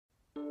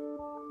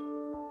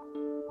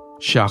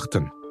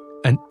Seachtain,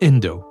 an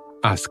Indo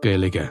as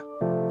Gaeilge.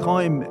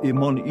 Táim I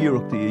mon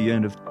iireachta I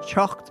dhéanamh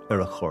teacht ar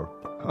a chorp,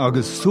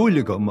 agus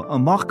súlagam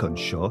amachchan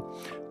seo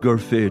gur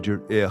féidir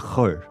é a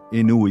chur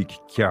in uig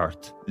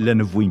ceart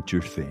lena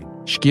bhaintear féin.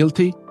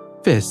 Scialtaí,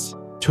 fis,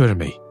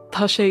 tuirmí.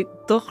 Tá sé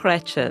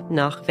dochreite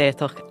nach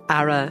bhéadach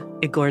ara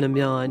I gcóna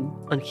meáin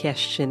an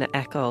cheist sin a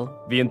eáil.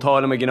 Bhí an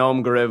tálam a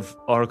gnám go raibh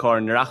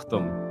áthcáir na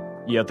reachtam.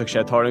 Íontach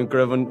sé táirn go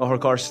raibh an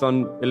áthcáir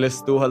san I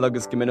list dúthal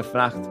agus go minic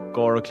freacht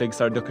gár a clig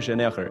sar ducha sin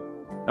éachair.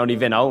 Ná ní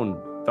bhín ann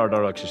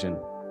dardarach sé sin.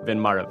 Bhín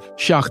marabh.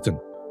 Seachtain.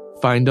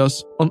 Find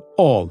us on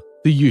all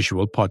the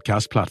usual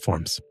podcast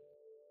platforms.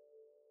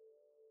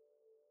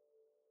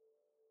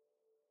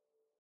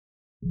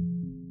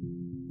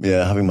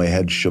 Yeah, having my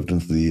head shoved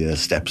into the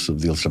steps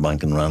of the Ulster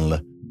Bank in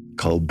Ranelagh,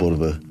 cold butt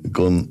of a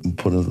gun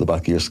put into the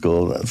back of your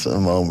skull, that's a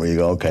moment where you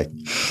go, okay,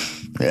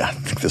 yeah, I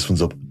think this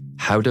one's up.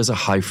 How does a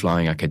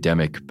high-flying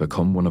academic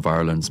become one of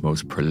Ireland's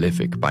most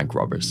prolific bank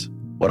robbers?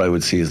 What I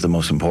would see as the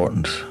most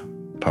important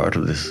part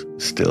of this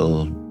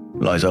still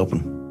lies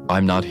open.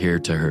 I'm Not Here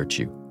to Hurt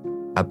You,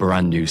 a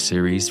brand new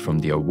series from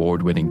the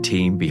award-winning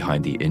team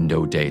behind the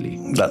Indo Daily.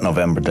 That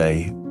November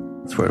day,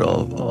 that's where it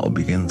all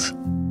begins.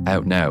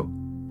 Out now,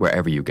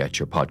 wherever you get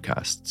your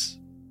podcasts.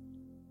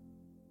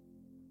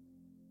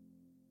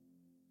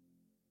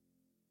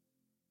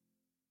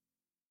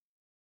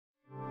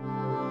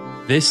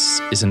 This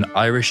is an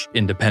Irish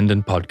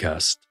independent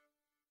podcast.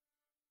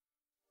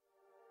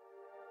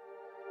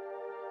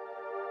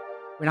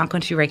 We're not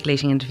going to be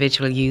regulating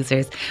individual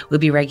users, we'll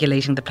be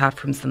regulating the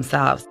platforms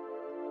themselves.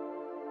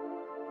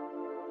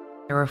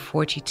 There are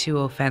 42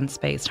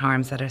 offence-based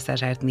harms that are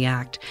set out in the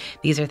Act.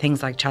 These are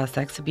things like child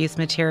sex abuse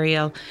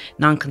material,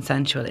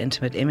 non-consensual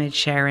intimate image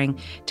sharing,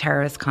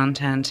 terrorist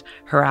content,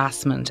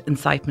 harassment,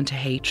 incitement to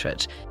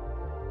hatred.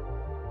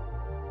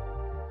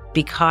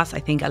 Because I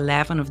think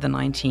 11 of the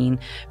 19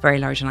 very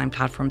large online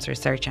platforms or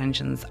search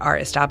engines are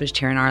established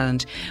here in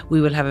Ireland,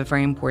 we will have a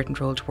very important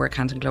role to work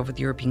hand in glove with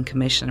the European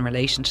Commission in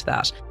relation to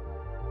that.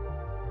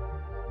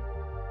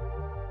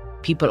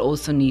 People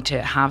also need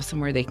to have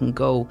somewhere they can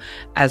go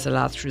as a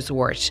last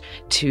resort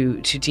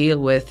to deal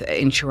with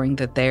ensuring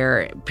that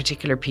their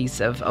particular piece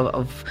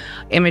of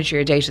imagery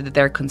or data that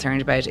they're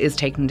concerned about is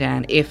taken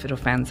down if it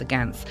offends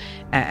against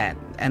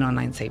an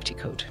online safety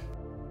code.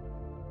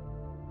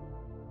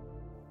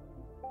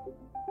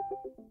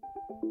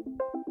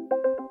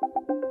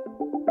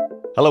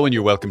 Hello and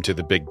you're welcome to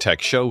The Big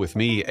Tech Show with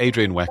me,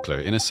 Adrian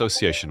Weckler, in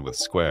association with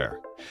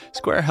Square.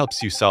 Square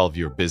helps you solve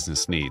your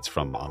business needs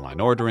from online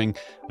ordering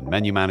and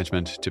menu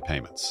management to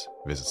payments.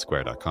 Visit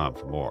square.com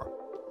for more.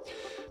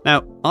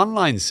 Now,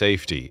 online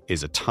safety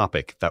is a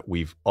topic that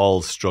we've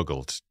all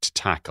struggled to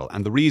tackle,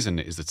 and the reason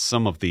is that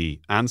some of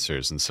the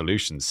answers and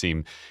solutions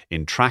seem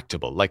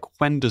intractable, like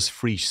when does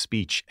free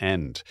speech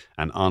end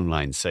and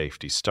online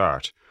safety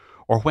start?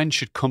 Or when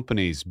should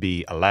companies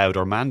be allowed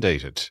or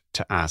mandated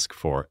to ask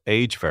for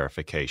age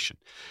verification?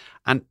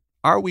 And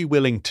are we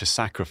willing to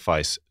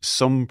sacrifice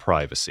some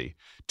privacy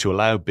to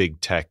allow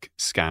big tech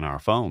scan our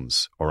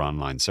phones or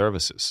online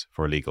services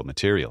for illegal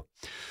material?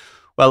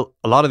 Well,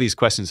 a lot of these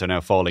questions are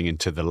now falling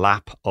into the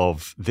lap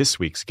of this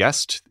week's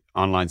guest,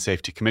 Online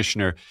Safety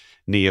Commissioner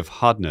Niamh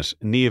Hodnett.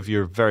 Niamh,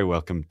 you're very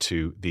welcome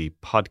to the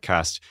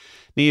podcast.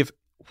 Niamh,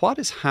 what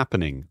is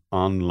happening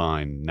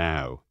online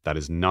now that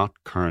is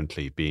not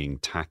currently being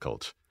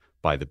tackled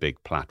by the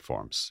big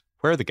platforms?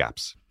 Where are the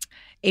gaps?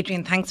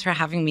 Adrian, thanks for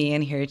having me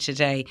in here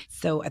today.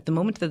 So at the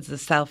moment, there's a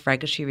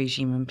self-regulatory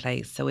regime in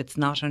place, so it's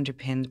not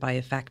underpinned by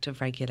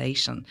effective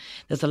regulation.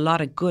 There's a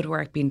lot of good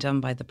work being done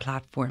by the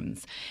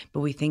platforms, but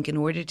we think in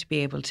order to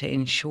be able to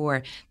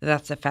ensure that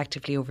that's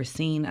effectively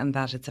overseen and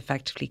that it's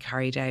effectively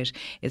carried out,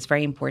 it's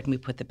very important we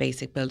put the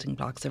basic building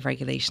blocks of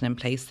regulation in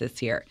place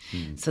this year.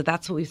 So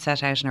that's what we've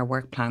set out in our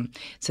work plan.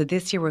 So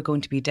this year, we're going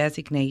to be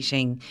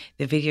designating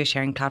the video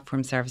sharing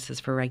platform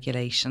services for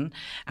regulation,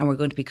 and we're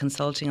going to be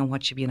consulting on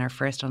what should be in our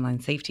first online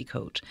safety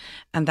code.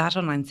 And that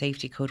online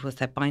safety code will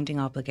set binding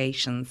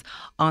obligations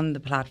on the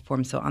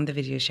platform, so on the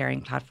video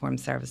sharing platform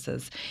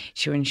services,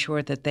 to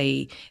ensure that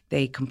they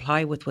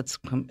comply with what's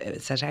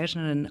set out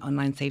in an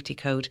online safety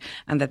code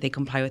and that they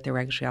comply with their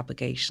regulatory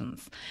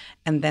obligations.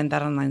 And then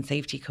that online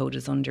safety code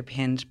is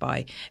underpinned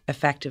by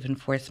effective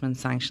enforcement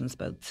sanctions,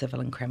 both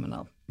civil and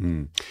criminal.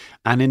 And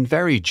in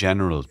very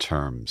general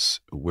terms,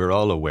 we're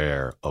all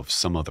aware of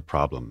some of the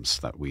problems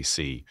that we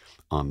see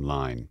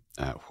online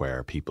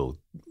where people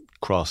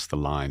cross the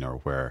line or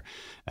where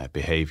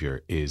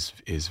behaviour is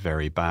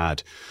very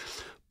bad.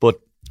 But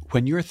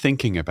when you're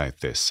thinking about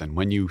this and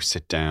when you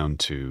sit down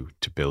to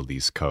build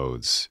these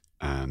codes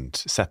and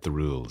set the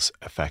rules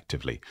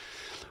effectively,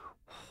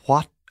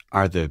 what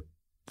are the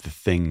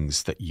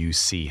things that you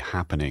see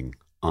happening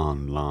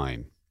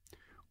online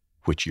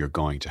which you're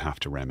going to have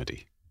to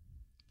remedy?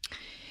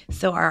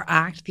 So our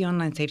Act, the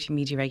Online Safety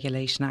Media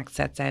Regulation Act,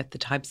 sets out the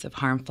types of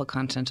harmful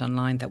content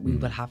online that we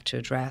will have to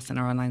address in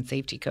our online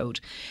safety code.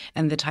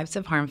 And the types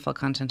of harmful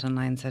content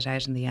online set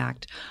out in the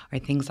Act are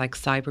things like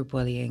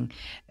cyberbullying,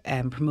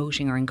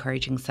 promoting or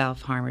encouraging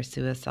self-harm or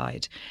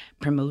suicide,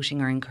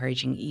 promoting or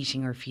encouraging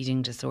eating or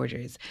feeding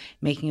disorders,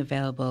 making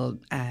available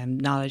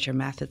knowledge or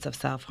methods of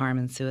self-harm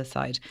and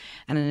suicide.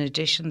 And in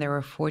addition, there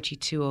are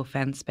 42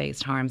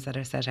 offence-based harms that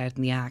are set out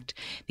in the Act.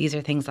 These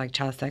are things like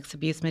child sex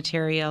abuse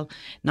material,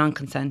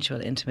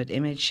 non-consensual intimate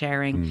image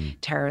sharing,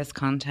 terrorist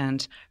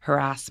content,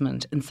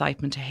 harassment,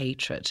 incitement to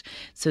hatred.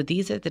 So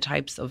these are the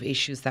types of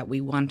issues that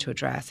we want to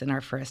address in our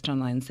first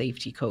online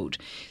safety code.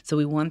 So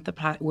we want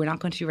we're not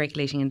going to be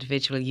regulating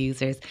individual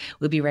users,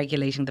 we'll be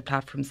regulating the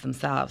platforms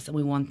themselves, and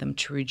we want them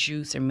to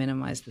reduce or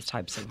minimise the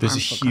types of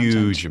There's harmful a huge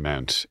content.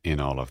 amount in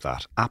all of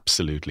that,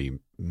 absolutely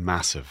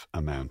massive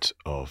amount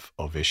of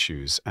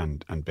issues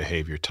and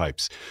behaviour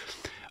types.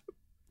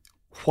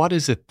 What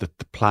is it that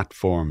the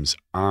platforms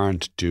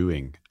aren't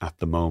doing at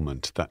the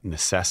moment that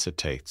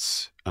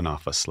necessitates an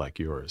office like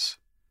yours?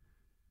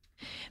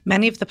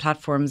 Many of the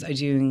platforms are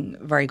doing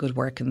very good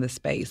work in this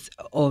space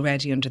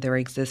already under their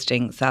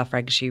existing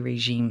self-regulatory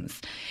regimes.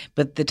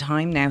 But the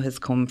time now has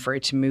come for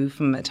it to move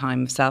from a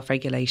time of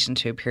self-regulation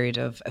to a period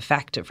of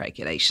effective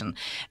regulation.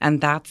 And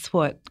that's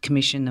what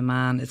Commission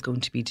Naman is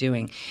going to be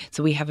doing.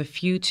 So we have a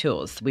few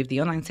tools. We have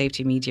the Online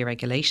Safety Media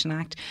Regulation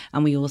Act,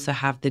 and we also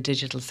have the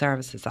Digital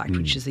Services Act,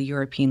 which is a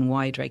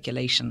European-wide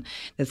regulation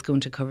that's going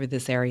to cover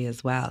this area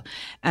as well.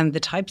 And the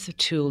types of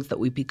tools that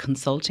we'd be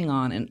consulting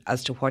on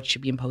as to what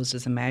should be imposed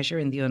as a measure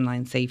in the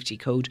online safety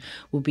code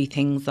will be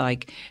things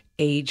like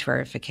age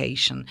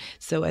verification.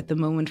 So at the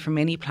moment, for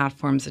many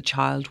platforms, a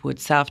child would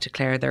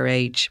self-declare their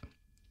age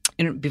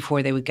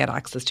before they would get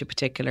access to a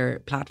particular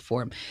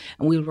platform.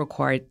 And we'll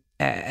require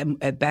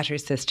a better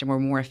system or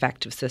more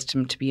effective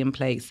system to be in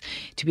place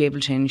to be able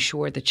to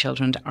ensure that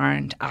children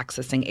aren't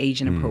accessing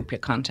age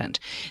inappropriate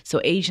content.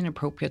 So age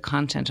inappropriate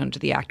content under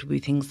the Act will be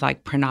things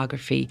like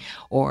pornography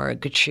or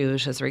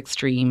gratuitous or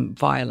extreme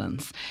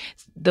violence.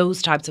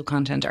 Those types of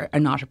content are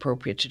not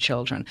appropriate to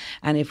children.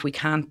 And if we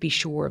can't be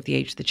sure of the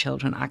age of the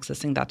children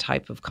accessing that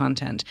type of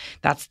content,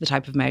 that's the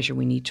type of measure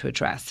we need to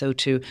address. So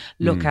to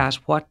look at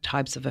what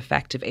types of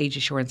effective age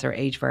assurance or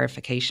age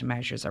verification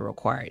measures are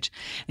required.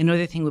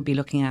 Another thing we'll be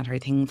looking at are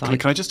things like...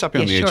 Can I just stop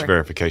you on the age sure.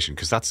 verification?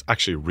 Because that's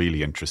actually a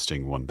really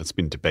interesting one that's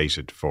been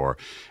debated for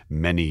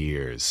many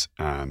years.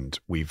 And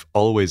we've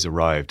always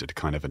arrived at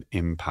kind of an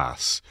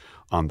impasse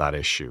on that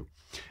issue.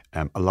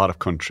 A lot of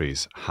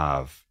countries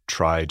have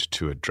tried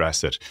to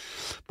address it,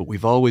 but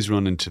we've always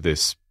run into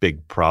this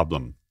big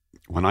problem.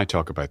 When I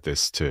talk about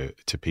this to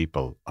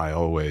people, they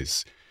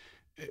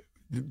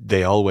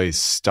always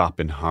stop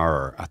in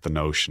horror at the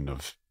notion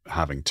of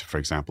having to, for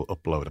example,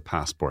 upload a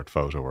passport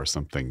photo or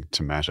something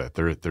to Meta.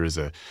 There is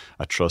a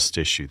trust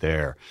issue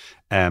there.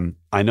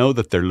 I know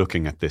that they're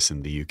looking at this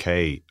in the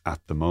UK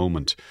at the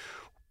moment.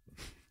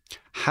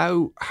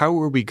 How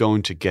are we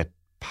going to get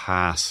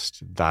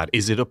past that?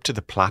 Is it up to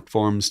the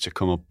platforms to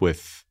come up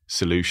with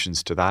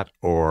solutions to that,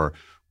 or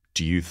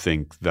do you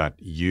think that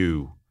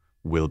you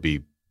will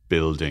be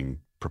building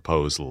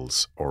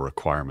proposals or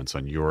requirements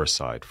on your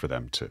side for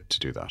them to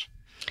do that?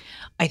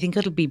 I think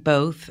it'll be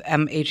both,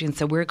 Adrian.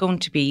 So we're going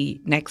to be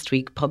next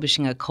week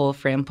publishing a call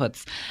for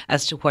inputs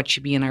as to what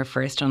should be in our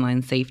first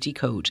online safety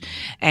code.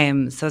 So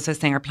as I was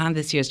saying, our plan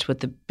this year is to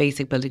put the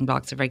basic building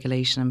blocks of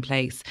regulation in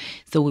place.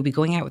 So we'll be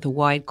going out with a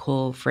wide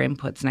call for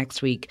inputs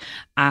next week,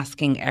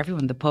 asking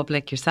everyone, the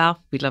public, yourself,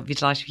 we'd be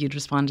delighted if you'd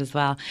respond as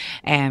well,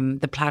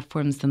 the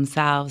platforms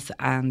themselves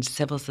and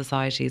civil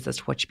societies as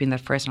to what should be in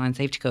that first online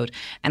safety code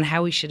and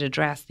how we should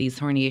address these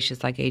thorny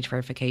issues like age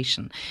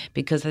verification.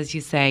 Because as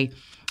you say,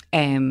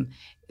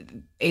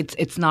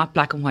 it's not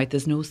black and white.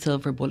 There's no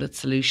silver bullet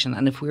solution.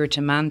 And if we were to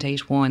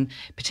mandate one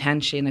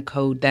potentially in a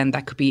code, then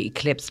that could be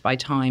eclipsed by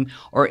time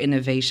or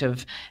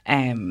innovative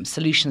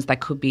solutions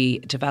that could be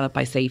developed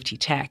by safety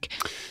tech.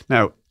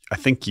 Now, I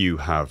think you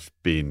have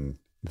been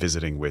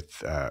visiting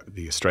with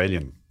the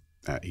Australian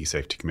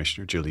e-safety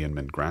commissioner, Gillian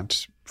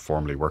Mint-Grant,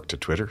 formerly worked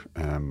at Twitter.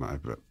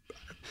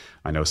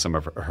 I know some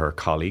of her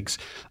colleagues,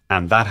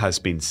 and that has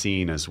been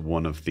seen as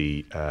one of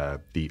the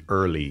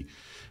early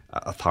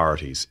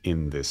authorities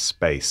in this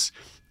space.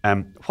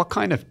 What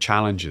kind of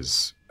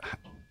challenges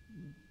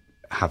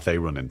have they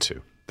run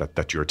into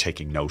that you're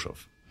taking note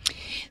of?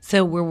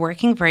 So we're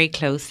working very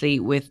closely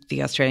with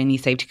the Australian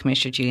E-Safety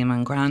Commissioner, Gillian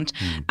Mint-Grant,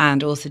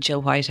 and also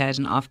Jill Whitehead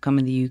and Ofcom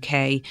in the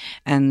UK.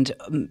 And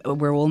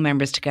we're all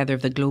members together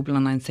of the Global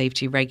Online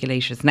Safety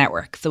Regulators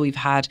Network. So we've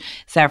had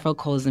several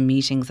calls and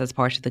meetings as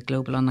part of the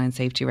Global Online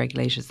Safety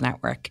Regulators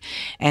Network.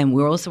 And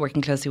we're also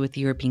working closely with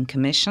the European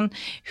Commission,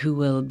 who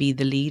will be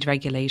the lead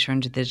regulator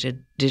under the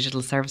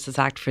Digital Services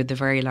Act for the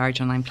very large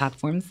online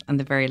platforms and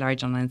the very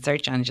large online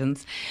search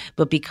engines.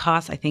 But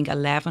because I think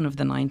 11 of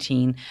the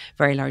 19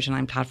 very large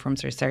online platforms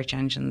platforms or search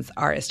engines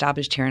are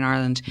established here in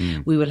Ireland,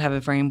 we will have a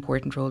very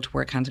important role to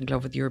work hand in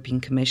glove with the European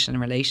Commission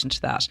in relation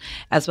to that,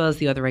 as well as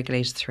the other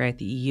regulators throughout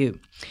the EU.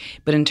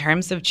 But in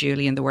terms of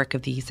Julie and the work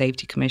of the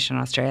Safety Commission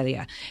in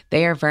Australia,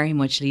 they are very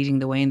much leading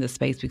the way in this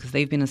space because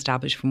they've been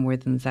established for more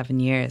than 7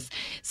 years.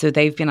 So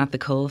they've been at the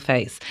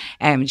coalface.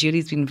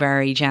 Julie's been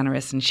very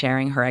generous in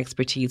sharing her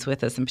expertise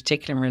with us, in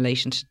particular in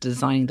relation to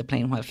designing the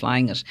plane while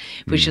flying it,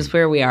 which is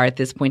where we are at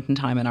this point in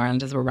time in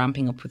Ireland as we're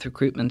ramping up with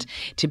recruitment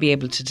to be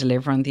able to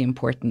deliver on the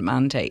important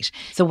mandate.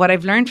 So what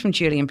I've learned from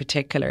Julie in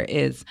particular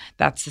is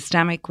that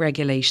systemic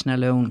regulation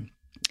alone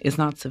is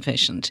not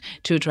sufficient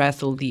to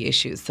address all the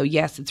issues. So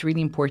yes, it's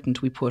really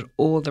important we put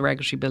all the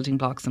regulatory building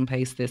blocks in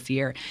place this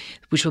year,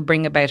 which will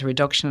bring about a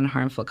reduction in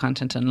harmful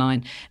content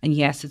online. And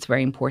yes, it's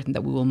very important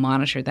that we will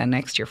monitor then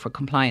next year for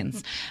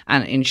compliance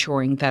and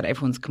ensuring that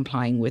everyone's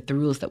complying with the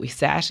rules that we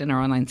set in our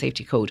online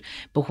safety code.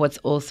 But what's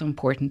also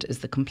important is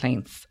the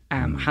complaints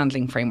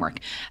handling framework.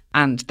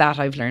 And that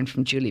I've learned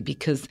from Julie,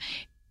 because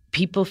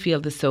people feel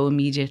this so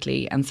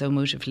immediately and so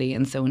emotively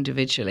and so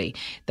individually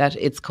that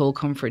it's cold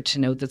comfort to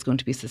know there's going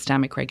to be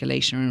systemic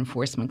regulation or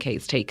enforcement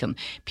case taken.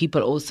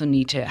 People also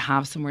need to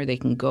have somewhere they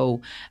can go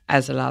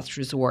as a last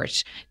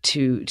resort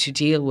to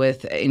deal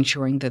with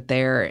ensuring that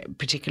their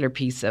particular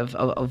piece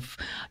of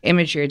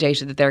imagery or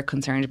data that they're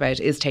concerned about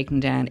is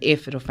taken down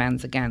if it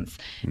offends against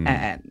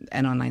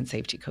an online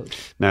safety code.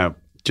 Now,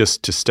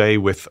 just to stay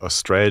with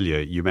Australia,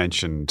 you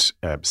mentioned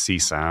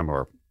CSAM,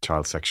 or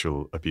child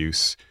sexual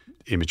abuse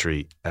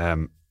imagery,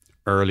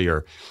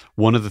 earlier.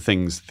 One of the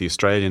things the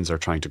Australians are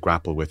trying to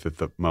grapple with at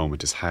the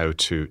moment is how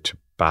to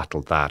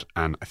battle that.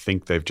 And I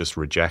think they've just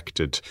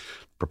rejected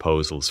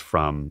proposals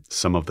from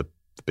some of the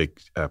big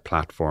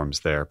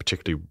platforms there,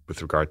 particularly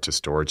with regard to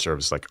storage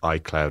services like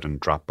iCloud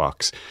and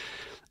Dropbox.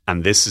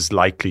 And this is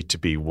likely to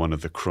be one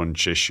of the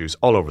crunch issues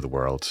all over the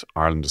world,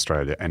 Ireland,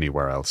 Australia,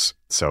 anywhere else.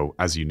 So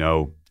as you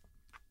know,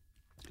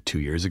 2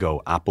 years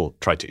ago, Apple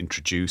tried to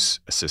introduce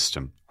a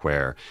system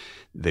where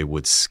they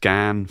would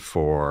scan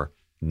for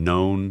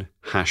known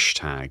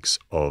hashtags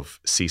of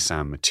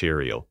CSAM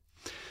material,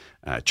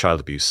 child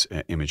abuse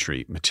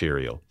imagery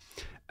material,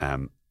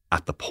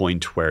 at the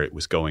point where it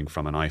was going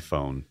from an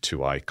iPhone to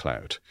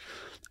iCloud.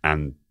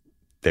 And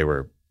they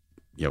were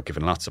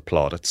given lots of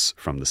plaudits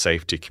from the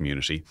safety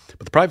community,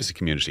 but the privacy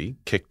community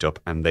kicked up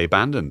and they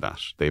abandoned that.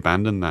 They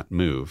abandoned that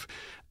move.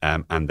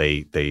 And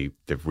they've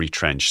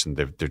retrenched and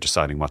they're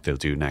deciding what they'll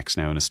do next.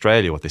 Now in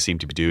Australia, what they seem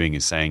to be doing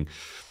is saying,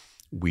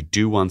 we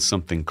do want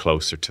something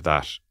closer to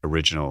that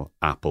original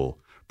Apple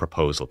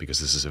proposal because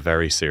this is a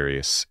very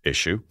serious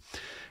issue.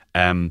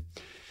 Do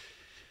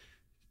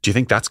you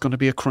think that's going to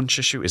be a crunch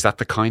issue? Is that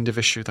the kind of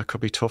issue that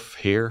could be tough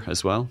here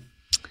as well?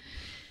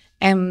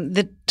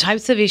 The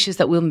types of issues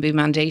that we'll be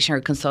mandating or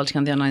consulting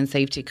on the online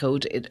safety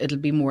code, it'll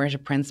be more at a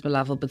principal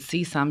level, but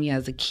CSAM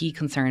is a key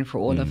concern for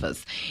all of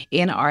us.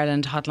 In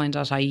Ireland,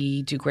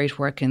 Hotline.ie do great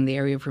work in the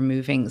area of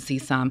removing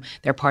CSAM.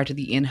 They're part of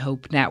the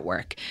InHope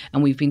network,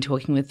 and we've been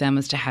talking with them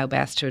as to how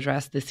best to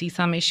address the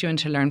CSAM issue and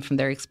to learn from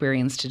their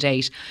experience to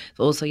date.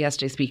 Also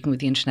yesterday speaking with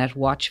the Internet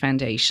Watch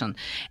Foundation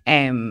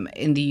in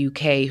the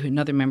UK,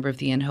 another member of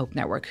the InHope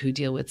network who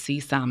deal with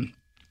CSAM,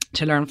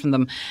 to learn from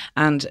them,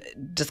 and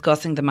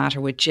discussing the matter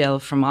with Jill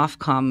from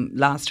Ofcom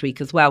last week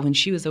as well when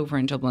she was over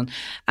in Dublin.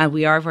 And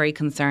we are very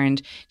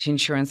concerned to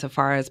ensure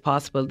insofar as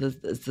possible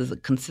there's a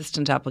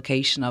consistent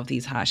application of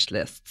these hash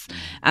lists.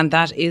 And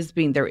that is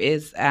there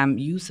is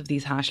use of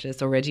these hash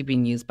lists already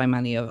being used by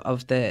many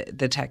of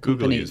the tech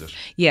Google companies. Use it.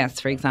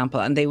 Yes, for example.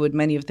 And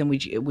many of them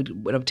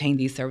would obtain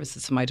these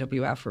services from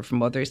IWF or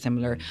from other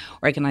similar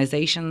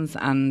organisations,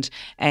 and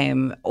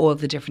all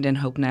the different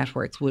InHope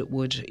networks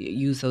would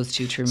use those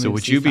to remove. So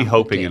would you be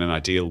hoping in an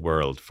ideal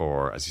world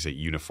for, as you say,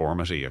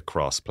 uniformity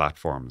across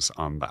platforms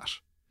on that?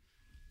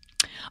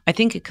 I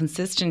think a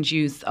consistent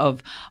use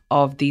of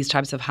these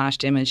types of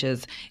hashed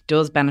images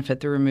does benefit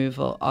the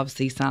removal of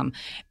CSAM.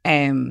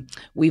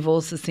 We've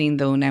also seen,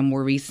 though, now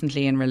more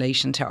recently in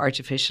relation to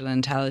artificial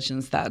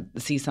intelligence that the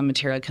CSAM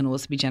material can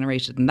also be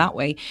generated in that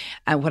way.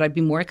 What I'd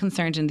be more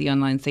concerned in the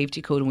online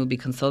safety code, and we'll be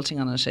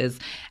consulting on it, is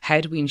how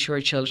do we ensure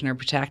children are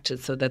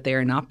protected so that they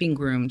are not being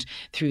groomed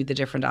through the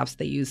different apps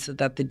they use, so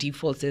that the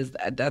default is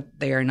that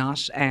they are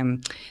not,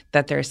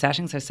 that their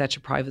settings are set to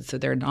private, so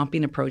they're not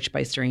being approached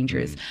by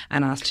strangers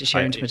and asked to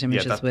share intimate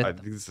images with. I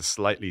think this is a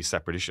slightly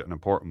separate issue, an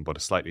important but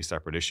a slightly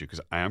separate issue, because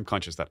I am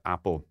conscious that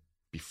Apple,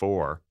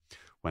 before,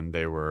 when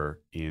they were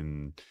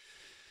in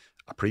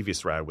a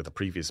previous row with a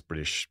previous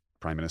British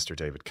Prime Minister,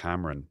 David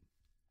Cameron,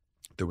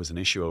 there was an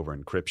issue over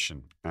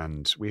encryption.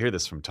 And we hear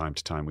this from time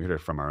to time. We heard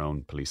it from our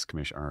own police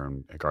commissioner, our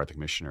own Garda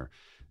Commissioner,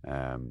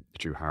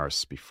 Drew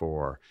Harris,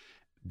 before.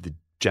 The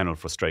general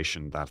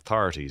frustration that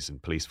authorities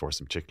and police force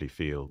in particular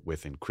feel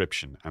with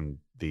encryption. And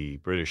the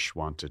British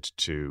wanted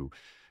to,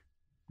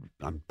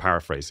 I'm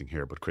paraphrasing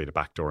here, but create a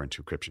backdoor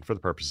into encryption for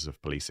the purposes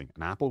of policing.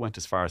 And Apple went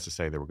as far as to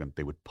say they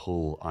would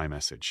pull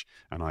iMessage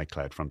and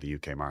iCloud from the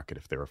UK market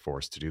if they were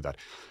forced to do that.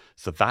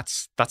 So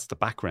that's the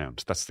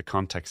background. That's the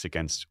context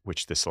against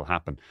which this will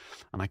happen.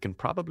 And I can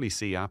probably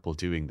see Apple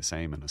doing the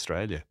same in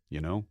Australia,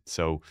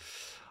 So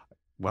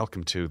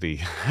welcome to the,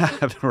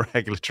 the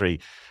regulatory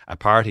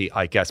party,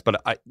 I guess.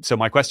 But so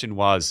my question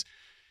was,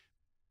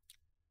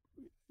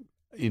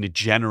 in a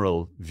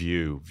general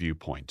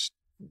viewpoint,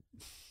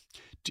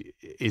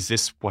 is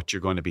this what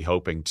you're going to be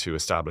hoping to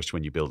establish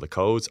when you build the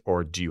codes,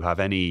 or do you have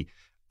any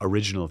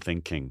original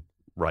thinking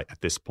right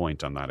at this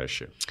point on that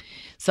issue?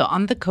 So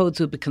on the codes,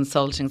 we'll be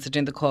consulting, so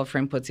doing the call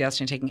for inputs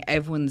yesterday, taking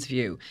everyone's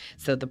view.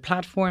 So the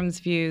platform's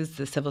views,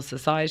 the civil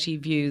society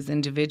views,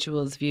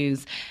 individuals'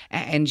 views,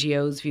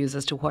 NGOs' views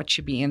as to what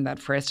should be in that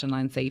first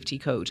online safety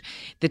code.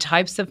 The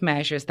types of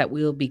measures that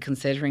we'll be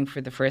considering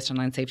for the first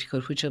online safety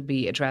code, which will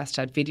be addressed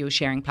at video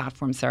sharing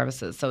platform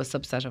services, so a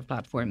subset of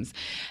platforms,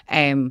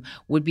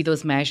 would be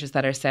those measures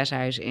that are set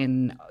out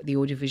in the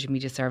Audiovisual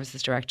Media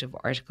Services Directive,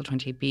 Article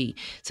 28B.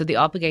 So the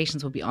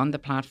obligations will be on the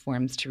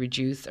platforms to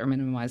reduce or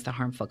minimise the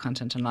harmful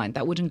content online.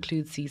 That would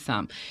include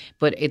CSAM,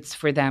 but it's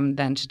for them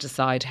then to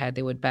decide how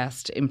they would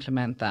best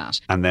implement that.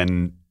 And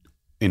then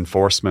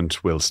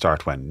enforcement will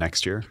start when?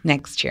 Next year?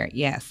 Next year,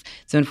 yes.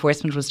 So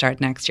enforcement will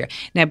start next year.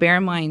 Now, bear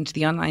in mind,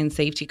 the Online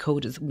Safety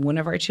Code is one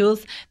of our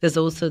tools. There's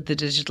also the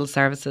Digital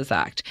Services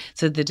Act.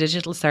 So the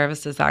Digital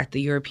Services Act,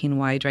 the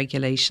European-wide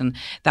regulation,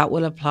 that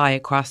will apply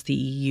across the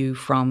EU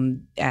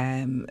from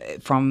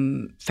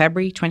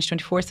February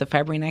 2024, so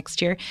February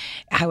next year.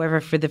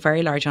 However, for the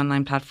very large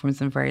online platforms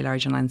and very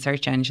large online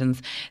search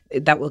engines,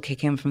 that will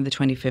kick in from the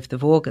 25th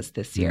of August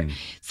this year.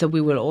 So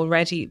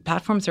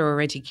platforms are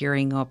already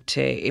gearing up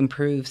to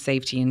improve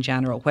safety in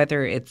general,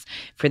 whether it's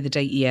for the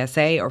day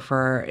ESA or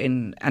for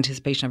in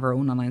anticipation of our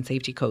own online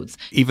safety codes.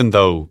 Even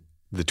though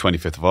the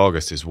 25th of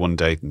August is one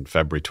date and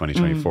February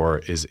 2024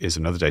 is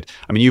another date.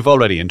 I mean, you've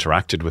already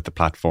interacted with the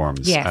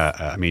platforms. Yes.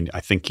 I mean,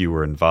 I think you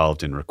were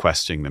involved in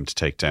requesting them to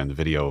take down the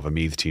video of a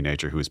Meath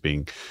teenager who was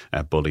being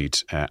bullied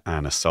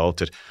and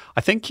assaulted.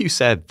 I think you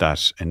said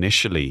that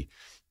initially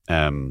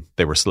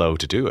they were slow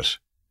to do it.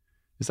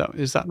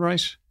 Is that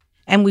right?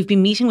 And we've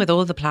been meeting with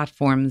all the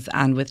platforms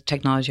and with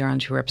Technology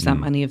Ireland, who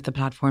represent many of the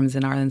platforms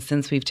in Ireland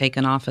since we've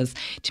taken office,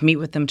 to meet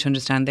with them to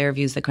understand their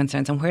views, their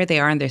concerns and where they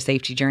are in their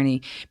safety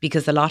journey,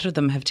 because a lot of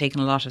them have taken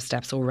a lot of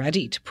steps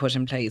already to put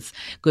in place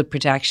good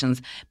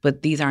protections,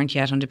 but these aren't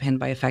yet underpinned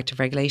by effective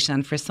regulation.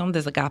 And for some,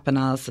 there's a gap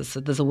analysis, so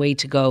there's a way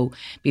to go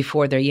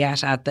before they're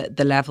yet at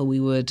the level we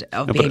would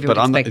of behaviour would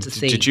expect to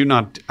see. Did you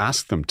not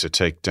ask them to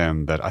take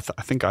down that?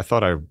 I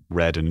thought I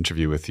read an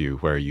interview with you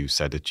where you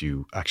said that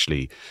you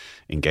actually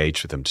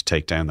engaged with them to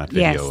take down that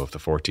video of the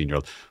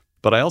 14-year-old.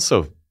 But I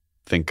also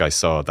think I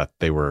saw that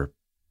they were a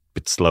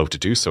bit slow to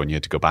do so and you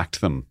had to go back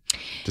to them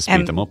to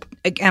speed them up.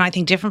 And I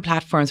think different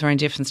platforms are in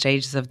different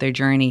stages of their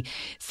journey.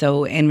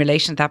 So in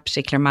relation to that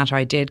particular matter,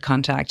 I did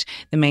contact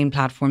the main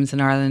platforms in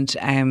Ireland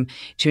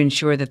to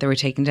ensure that they were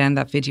taking down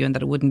that video and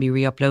that it wouldn't be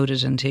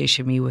re-uploaded, and to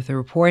issue me with a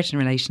report in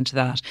relation to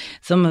that.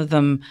 Some of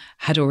them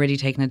had already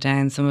taken it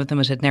down. Some of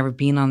them it had never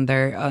been on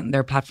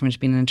their platform, had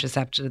been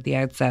intercepted at the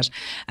outset.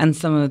 And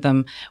some of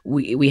them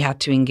we had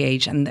to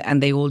engage, and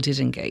they all did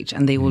engage,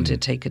 and they all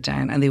did take it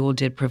down, and they all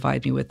did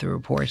provide me with the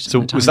report.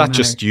 So was that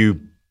just you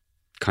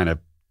kind of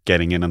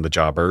getting in on the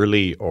job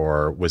early,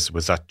 or was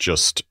that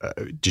just,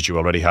 did you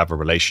already have a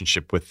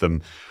relationship with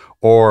them?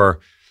 Or,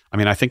 I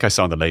mean, I think I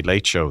saw on the Late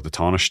Late Show, the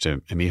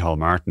Taoiseach, Micheál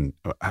Martin,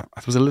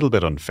 it was a little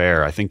bit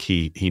unfair. I think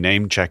he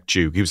name-checked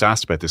you. He was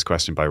asked about this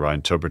question by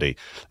Ryan Tubridy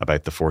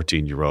about the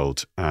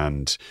 14-year-old,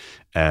 and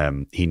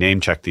he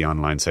name-checked the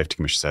Online Safety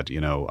Commission, said,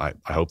 you know,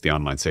 I hope the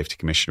Online Safety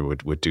Commissioner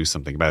would do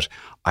something about it.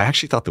 I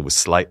actually thought that was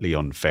slightly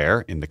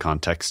unfair in the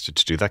context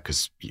to do that,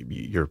 because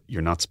you're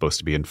not supposed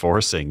to be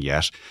enforcing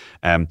yet.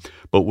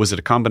 But was it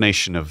a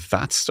combination of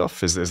that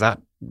stuff? Is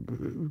that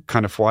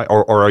kind of why?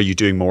 Or are you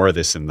doing more of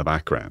this in the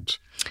background?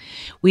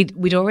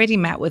 We'd already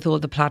met with all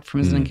the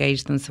platforms and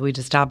engaged them, so we'd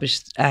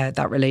established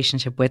that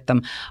relationship with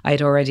them.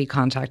 I'd already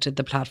contacted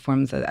the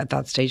platforms at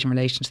that stage in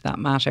relation to that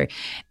matter,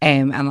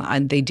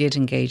 and they did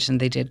engage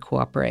and they did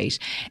cooperate.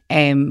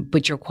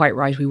 But you're quite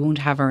right, we won't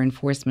have our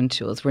enforcement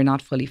tools. We're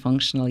not fully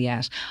functional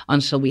yet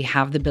until we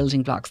have the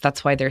building blocks.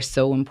 That's why they're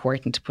so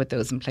important to put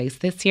those in place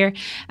this year.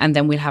 And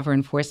then we'll have our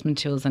enforcement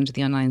tools under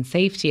the Online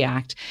Safety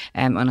Act,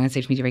 Online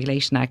Safety Media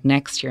Regulation Act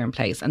next year in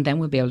place, and then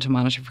we'll be able to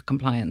monitor for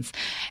compliance.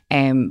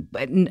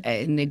 But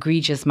in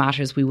egregious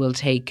matters, we will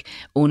take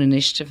own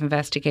initiative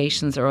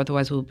investigations, or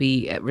otherwise we'll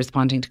be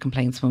responding to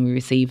complaints when we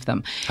receive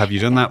them. Have you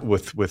done that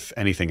with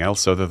anything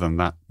else other than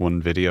that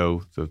one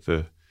video?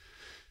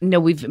 No,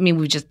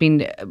 we've just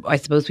been, I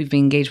suppose we've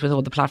been engaged with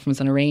all the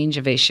platforms on a range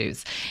of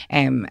issues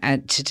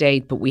to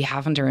date, but we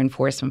haven't our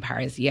enforcement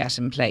powers yet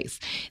in place.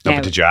 No,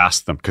 but did you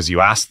ask them? Because you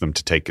asked them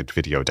to take a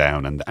video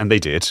down, and they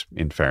did,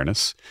 in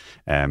fairness.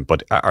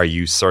 But are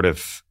you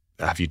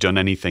have you done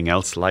anything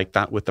else like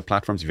that with the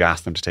platforms? Have you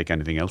asked them to take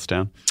anything else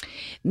down?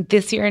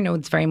 This year, no,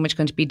 it's very much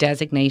going to be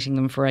designating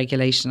them for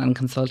regulation and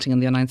consulting on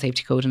the Online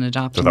Safety Code and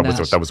adopting that.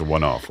 So that was a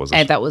one-off, was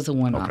it? That was a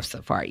one-off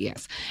so far,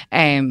 yes.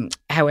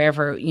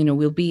 However,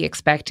 we'll be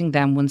expecting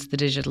them, once the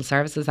Digital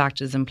Services Act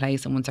is in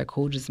place and once our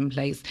code is in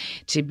place,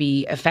 to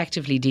be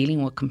effectively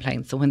dealing with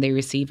complaints. So when they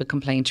receive a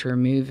complaint to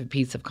remove a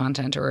piece of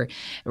content or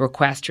a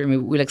request to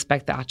remove, we'll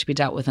expect that to be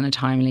dealt with in a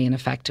timely and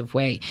effective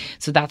way.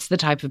 So that's the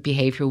type of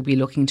behaviour we'll be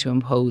looking to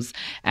impose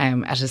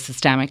at a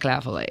systemic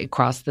level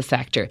across the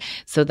sector,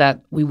 so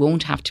that we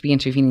won't have to be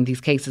intervening in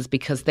these cases,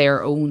 because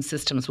their own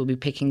systems will be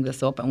picking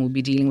this up and will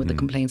be dealing with the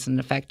complaints in an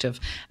effective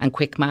and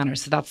quick manner.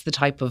 So that's the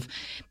type of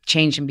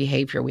change in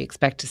behaviour we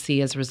expect to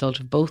see as a result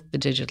of both the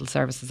Digital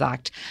Services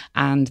Act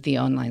and the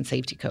Online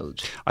Safety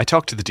Code. I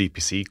talked to the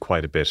DPC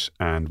quite a bit,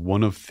 and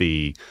one of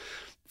the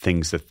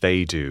things that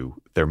they do,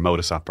 their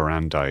modus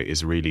operandi,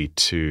 is really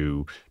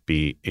to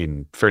be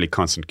in fairly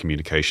constant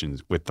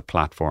communications with the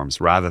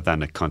platforms, rather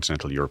than a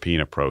continental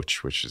European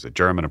approach, which is a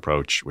German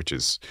approach, which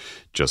is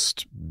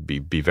just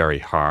be very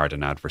hard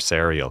and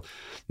adversarial.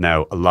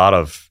 Now, a lot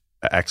of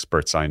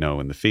experts I know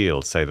in the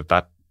field say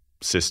that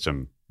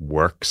system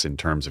works in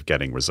terms of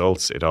getting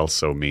results. It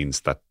also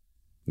means that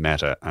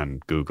Meta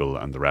and Google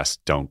and the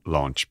rest don't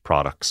launch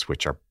products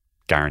which are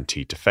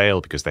guaranteed to fail,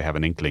 because they have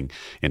an inkling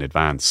in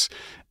advance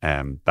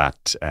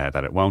that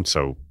it won't.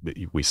 So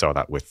we saw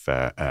that with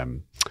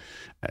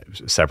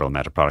several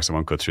Meta products. I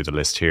won't go through the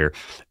list here.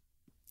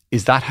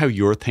 Is that how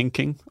you're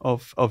thinking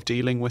of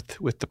dealing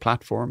with the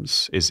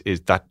platforms? Is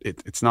that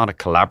it's not a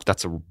collab?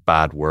 That's a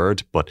bad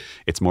word, but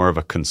it's more of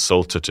a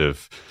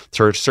consultative,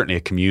 certainly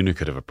a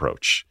communicative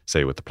approach,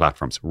 say, with the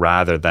platforms,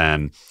 rather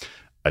than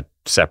a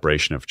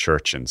separation of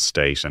church and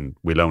state. And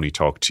we'll only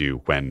talk to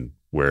you when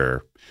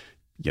we're,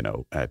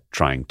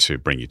 trying to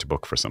bring you to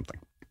book for something.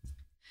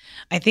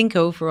 I think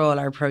overall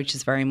our approach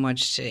is very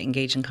much to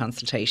engage in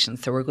consultation.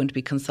 So we're going to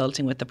be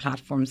consulting with the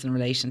platforms in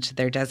relation to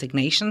their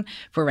designation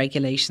for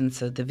regulation,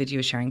 so the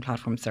video sharing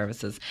platform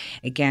services.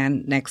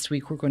 Again, next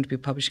week we're going to be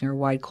publishing our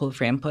wide call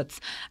for inputs,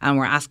 and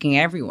we're asking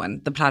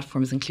everyone, the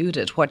platforms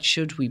included, what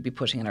should we be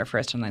putting in our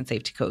first online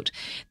safety code?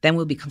 Then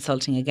we'll be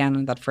consulting again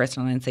on that first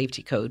online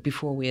safety code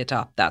before we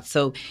adopt that.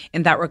 So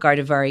in that regard,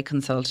 a very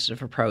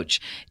consultative approach,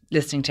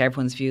 listening to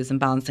everyone's views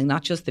and balancing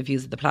not just the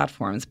views of the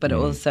platforms, but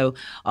also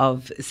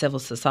of civil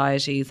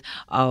societies,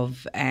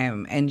 of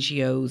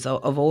NGOs,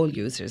 of all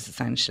users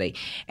essentially.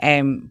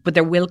 But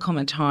there will come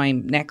a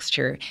time next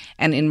year,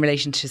 and in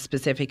relation to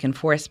specific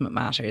enforcement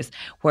matters,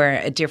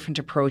 where a different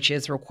approach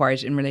is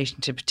required in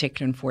relation to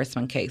particular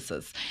enforcement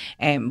cases.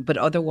 But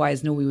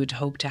otherwise, no, we would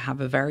hope to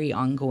have a very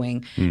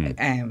ongoing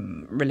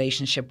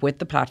relationship with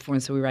the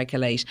platforms we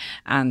regulate,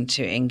 and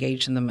to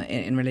engage in them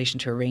in relation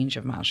to a range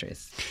of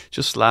matters.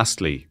 Just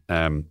lastly,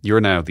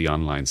 you're now the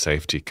Online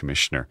Safety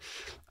Commissioner.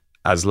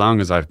 As long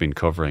as I've been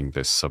covering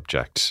this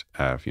subject,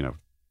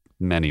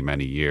 many,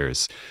 many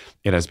years,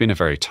 it has been a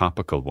very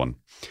topical one.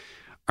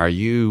 Are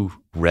you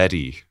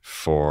ready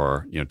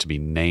for, to be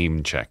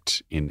name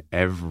checked in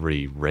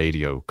every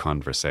radio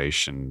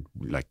conversation,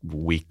 like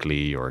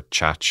weekly or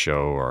chat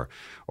show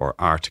or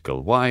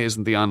article? Why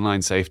isn't the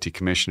Online Safety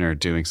Commissioner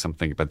doing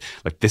something about,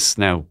 like, this is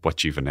now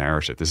what you've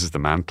inherited? This is the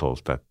mantle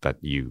that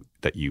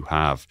you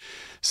have.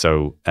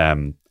 So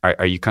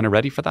are you kind of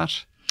ready for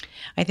that?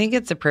 I think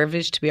it's a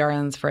privilege to be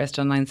Ireland's first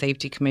Online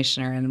Safety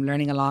Commissioner, and I'm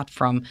learning a lot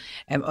from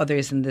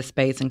others in this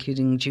space,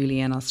 including Julie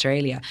in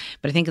Australia.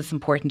 But I think it's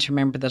important to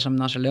remember that I'm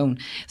not alone.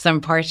 So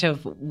I'm part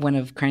of one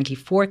of currently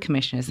 4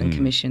 commissioners in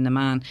Commission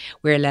Naman.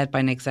 We're led by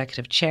an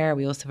executive chair.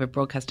 We also have a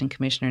broadcasting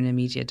commissioner and a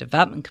media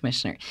development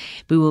commissioner.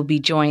 We will be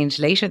joined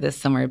later this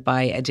summer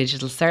by a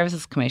digital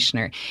services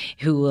commissioner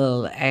who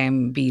will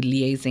be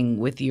liaising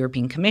with the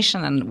European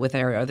Commission and with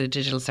our other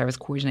digital service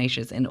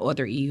coordinators in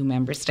other EU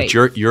member states.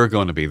 But you're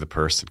going to be the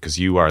person, because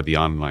you are the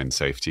Online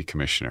Safety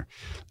Commissioner.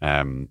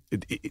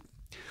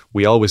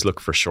 We always look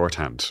for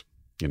shorthand,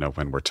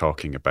 when we're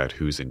talking about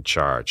who's in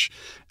charge.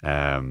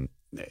 Helen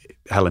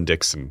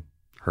Dixon,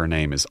 her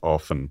name is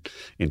often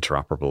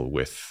interoperable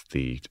with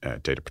the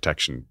Data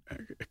Protection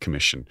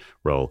Commission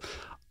role.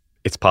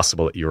 It's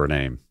possible that your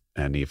name,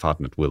 Niamh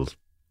Hodnett, will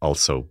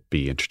also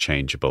be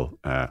interchangeable.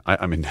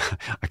 I mean,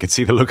 I can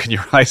see the look in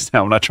your eyes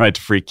now. I'm not trying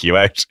to freak you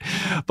out.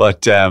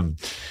 But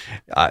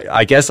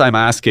I guess I'm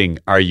asking,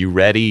 are you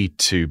ready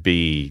to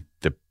be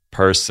the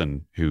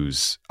person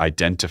who's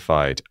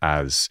identified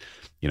as,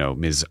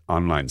 Ms.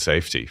 Online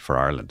Safety for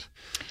Ireland?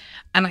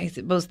 And I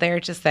suppose there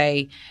to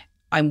say,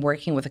 I'm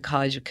working with a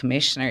College of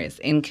Commissioners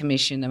in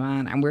Commission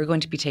Naman, and we're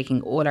going to be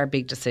taking all our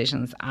big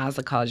decisions as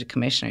a College of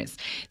Commissioners.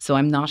 So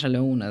I'm not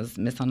alone as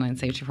Miss Online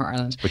Safety for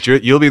Ireland. But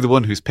you'll be the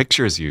one whose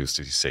picture is used,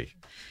 as you see.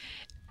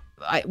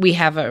 We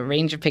have a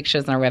range of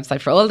pictures on our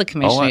website for all the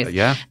commissioners.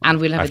 Yeah.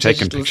 And we'll have I've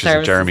taken pictures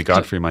of Jeremy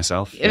Godfrey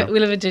myself. Yeah.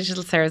 We'll have a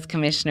digital service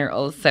commissioner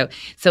also.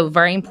 So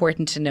very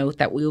important to note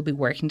that we'll be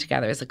working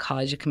together as a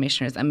College of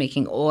Commissioners and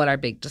making all our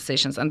big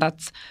decisions. And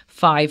that's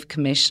 5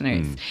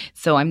 commissioners.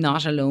 So I'm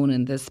not alone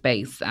in this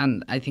space.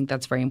 And I think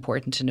that's very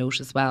important to note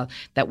as well,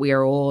 that we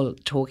are all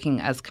talking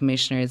as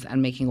commissioners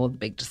and making all the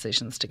big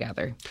decisions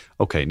together.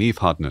 Okay, Niamh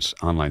Hodnett,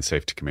 Online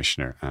Safety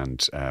Commissioner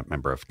and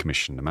member of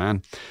Commission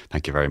Naman.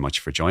 Thank you very much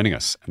for joining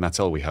us. And that's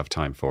all we have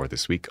time for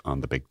this week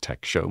on The Big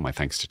Tech Show. My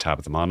thanks to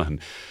Tabitha Monaghan,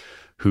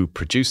 who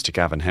produced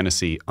Gavin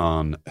Hennessy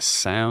on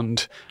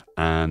sound.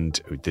 And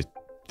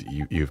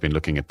you've been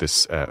looking at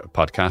this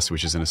podcast,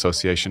 which is in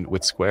association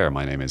with Square.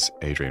 My name is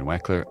Adrian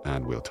Weckler,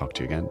 and we'll talk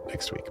to you again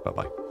next week.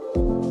 Bye-bye.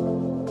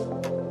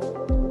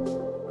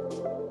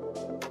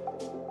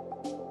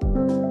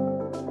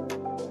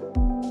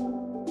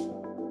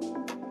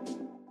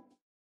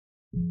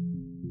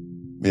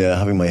 Yeah,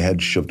 having my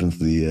head shoved into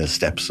the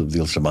steps of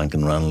the Ulster Bank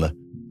in Ranelagh,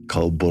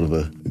 cold butt of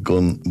a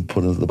gun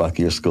put into the back of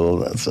your skull,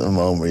 that's a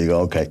moment where you go,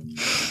 okay,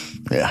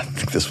 yeah, I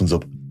think this one's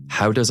up.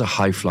 How does a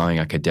high-flying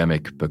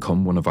academic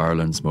become one of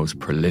Ireland's most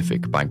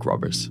prolific bank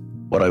robbers?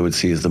 What I would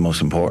see as the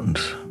most important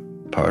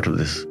part of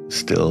this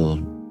still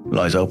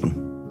lies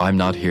open. I'm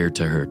Not Here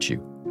to Hurt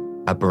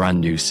You, a brand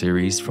new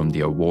series from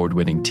the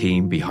award-winning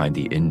team behind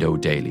the Indo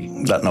Daily.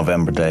 That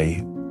November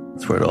day,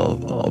 that's where it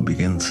all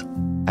begins.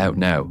 Out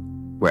now,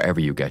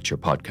 wherever you get your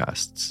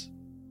podcasts.